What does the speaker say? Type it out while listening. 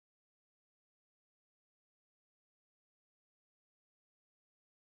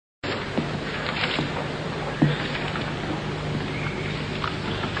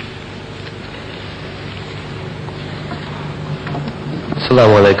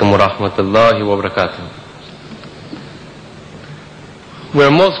Assalamu alaikum wa rahmatullahi wa barakatuh. We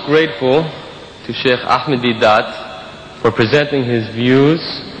are most grateful to Sheikh Ahmed Didat for presenting his views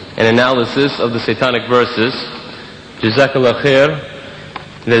and analysis of the satanic verses. Jazakallah khair.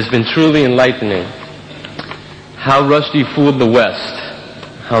 It has been truly enlightening. How Rushdie fooled the West.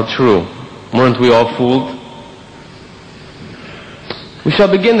 How true. Weren't we all fooled? We shall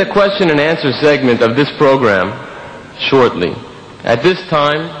begin the question and answer segment of this program shortly. At this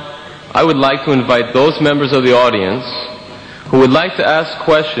time, I would like to invite those members of the audience who would like to ask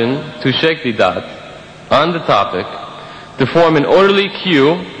questions to Sheikh Didat on the topic to form an orderly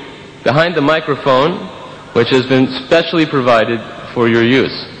queue behind the microphone, which has been specially provided for your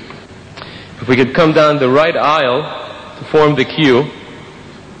use. If we could come down the right aisle to form the queue,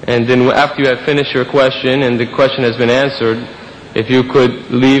 and then after you have finished your question and the question has been answered, if you could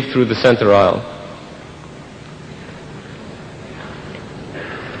leave through the center aisle.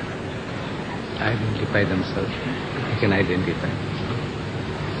 Identify themselves. You can identify.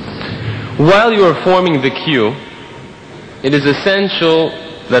 While you are forming the queue, it is essential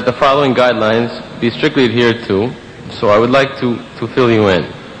that the following guidelines be strictly adhered to, so I would like to fill you in.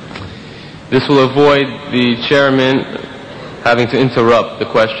 This will avoid the chairman having to interrupt the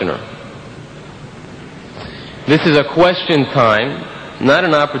questioner. This is a question time, not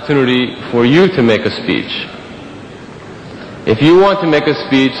an opportunity for you to make a speech. If you want to make a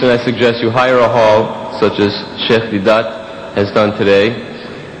speech, then I suggest you hire a hall, such as Sheikh Didat has done today,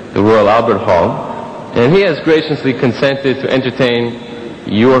 the Royal Albert Hall, and he has graciously consented to entertain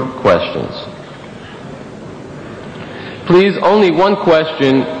your questions. Please, only one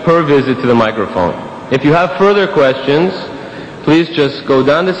question per visit to the microphone. If you have further questions, please just go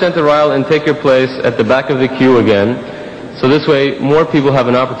down the center aisle and take your place at the back of the queue again. So this way, more people have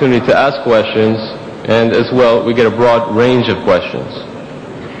an opportunity to ask questions, and as well, we get a broad range of questions.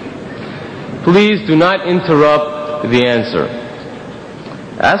 Please do not interrupt the answer.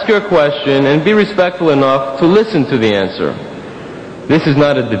 Ask your question and be respectful enough to listen to the answer. This is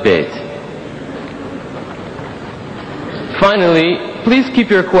not a debate. Finally, please keep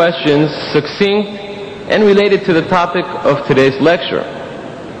your questions succinct and related to the topic of today's lecture,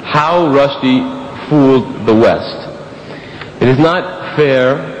 how Rushdie fooled the West. It is not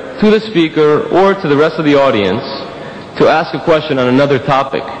fair to the speaker or to the rest of the audience to ask a question on another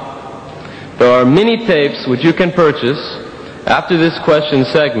topic. There are many tapes which you can purchase after this question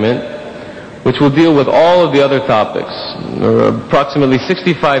segment which will deal with all of the other topics. There are approximately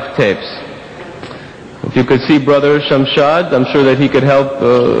 65 tapes. If you could see Brother Shamshad, I'm sure that he could help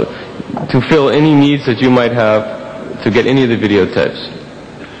to fill any needs that you might have to get any of the videotapes.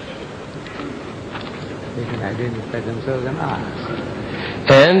 They can identify themselves and ask.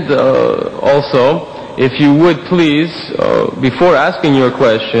 And also, if you would please, before asking your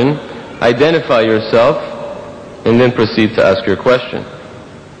question, identify yourself and then proceed to ask your question.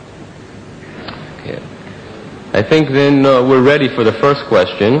 Okay. I think then we're ready for the first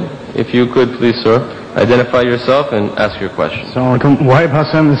question. If you could please, sir, identify yourself and ask your question. So, Wahib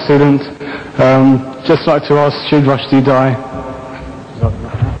Hassan, the student. Just like to ask, should Rushdie die?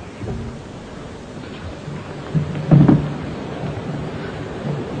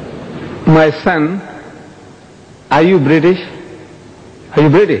 My son, are you British? Are you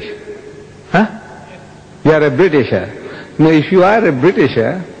British? Huh? You are a Britisher. Now if you are a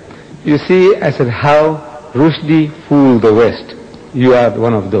Britisher, you see, I said, how Rushdie fooled the West. You are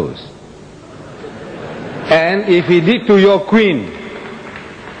one of those. And if he did to your queen,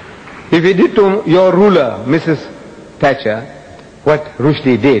 if he did to your ruler, Mrs. Thatcher, what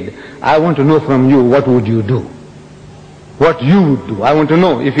Rushdie did, I want to know from you, what would you do? What you would do. I want to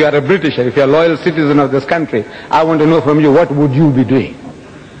know, if you are a Britisher, if you are a loyal citizen of this country, I want to know from you, what would you be doing?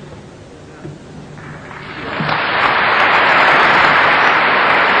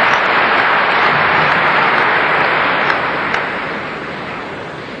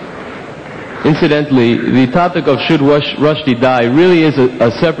 Incidentally, the topic of should Rushdie die really is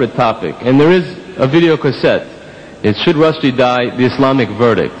a separate topic. And there is a video cassette. It's Should Rushdie Die? The Islamic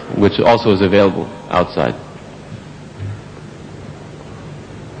Verdict, which also is available outside.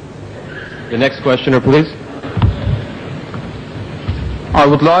 The next questioner, please. I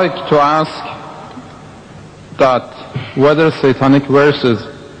would like to ask that whether satanic verses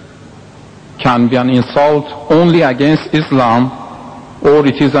can be an insult only against Islam, or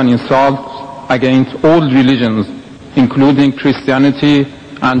it is an insult against all religions, including Christianity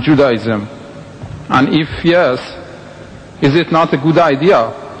and Judaism. And if yes, is it not a good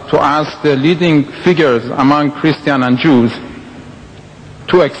idea to ask the leading figures among Christians and Jews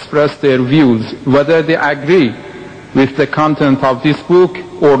to express their views, whether they agree with the content of this book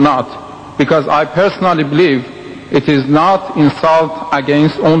or not? Because I personally believe it is not insult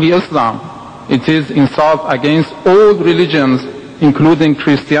against only Islam. It is insult against all religions, including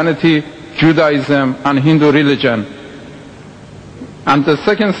Christianity, Judaism, and Hindu religion. And the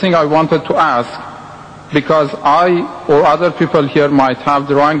second thing I wanted to ask, because I or other people here might have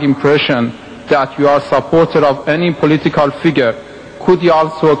the wrong impression that you are a supporter of any political figure, could you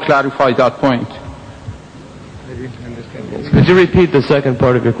also clarify that point? Could you repeat the second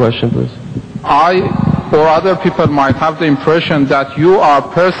part of your question, please? I or other people might have the impression that you are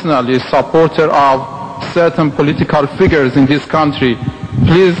personally a supporter of certain political figures in this country.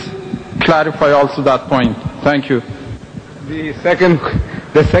 Please clarify also that point. Thank you. The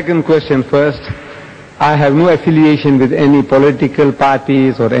second question first. I have no affiliation with any political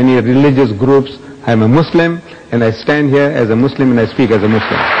parties or any religious groups. I am a Muslim, and I stand here as a Muslim and I speak as a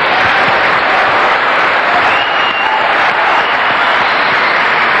Muslim.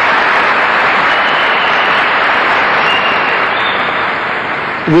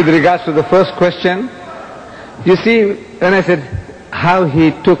 With regards to the first question, you see, when I said how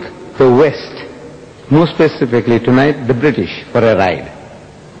he took the West, more specifically tonight, the British, for a ride.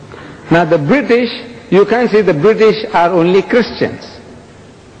 Now the British, you can't say the British are only Christians.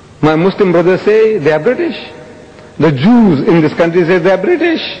 My Muslim brothers say they are British. The Jews in this country say they are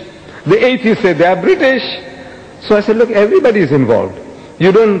British. The atheists say they are British. So I said, look, everybody is involved.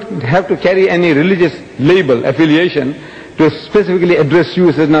 You don't have to carry any religious label, affiliation, to specifically address you.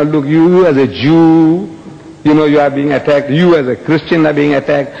 He says, now look, you as a Jew, you know, you are being attacked. You as a Christian are being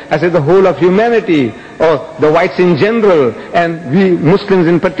attacked. I said the whole of humanity, or the whites in general, and we Muslims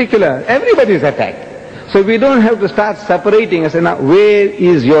in particular, everybody is attacked. So we don't have to start separating. I said, now where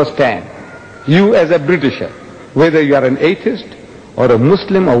is your stand? You as a Britisher, whether you are an atheist or a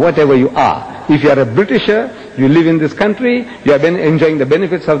Muslim or whatever you are. If you are a Britisher, you live in this country, you have been enjoying the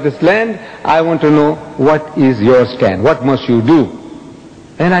benefits of this land, I want to know what is your stand, what must you do?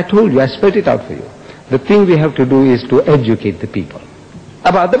 And I told you, I spelled it out for you. The thing we have to do is to educate the people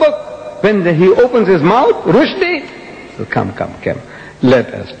about the book. When he opens his mouth, Rushdie, so come,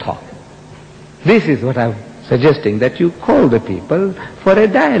 let us talk. This is what I'm suggesting, that you call the people for a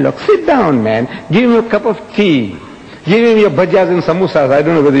dialogue. Sit down, man, give him a cup of tea, give him your bhajjas and samosas. I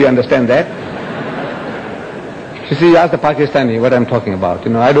don't know whether you understand that. You see, you ask the Pakistani what I'm talking about.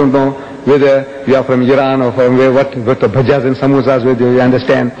 You know, I don't know whether you are from Iran or from where, what the bhajjas and samosas, whether you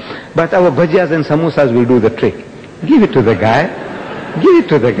understand. But our bhajjas and samosas will do the trick. Give it to the guy,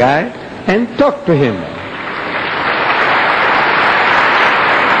 and talk to him.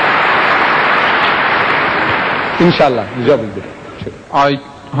 Inshallah, the job will be done. Sure. I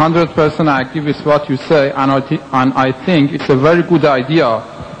 100% agree with what you say, and I think it's a very good idea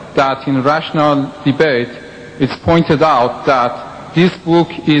that in rational debate it's pointed out that this book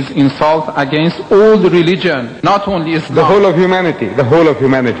is insult against all the religion, not only Islam. The whole of humanity, the whole of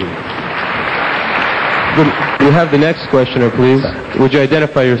humanity. We have the next questioner, please. Would you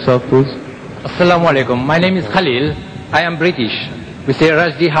identify yourself, please? Assalamu alaikum. My name is Khalil. I am British. We say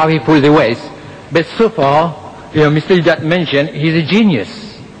Rushdie how he pulled the West. But so far, Mr. Ilyas mentioned he's a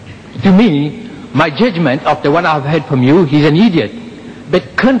genius. To me, my judgment after what I've heard from you, he's an idiot.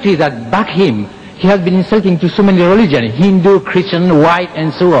 But countries that back him, he has been insulting to so many religions, Hindu, Christian, white,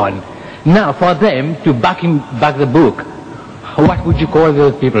 and so on. Now, for them to back the book, what would you call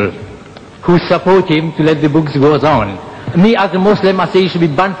those people who support him to let the books go on? Me, as a Muslim, I say he should be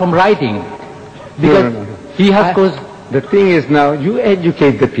banned from writing. Because he has caused... The thing is now, you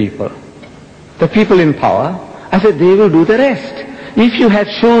educate the people in power. I said, they will do the rest. If you had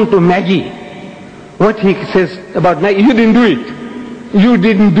shown to Maggie what he says about Maggie, you didn't do it. You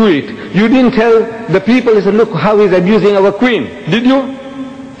didn't do it. You didn't tell the people, he said, look how he's abusing our queen. Did you?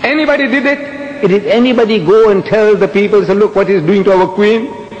 Anybody did it? Did anybody go and tell the people, he said, look what he's doing to our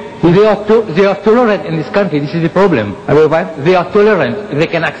queen? They are tolerant in this country. This is the problem. They are tolerant. They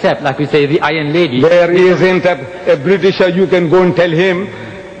can accept, like we say, the Iron Lady. There isn't a Britisher you can go and tell him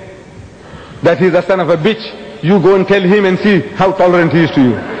that he's the son of a bitch. You go and tell him and see how tolerant he is to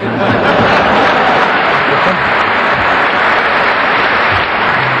you.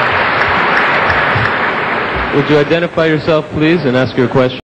 Would you identify yourself, please, and ask your question?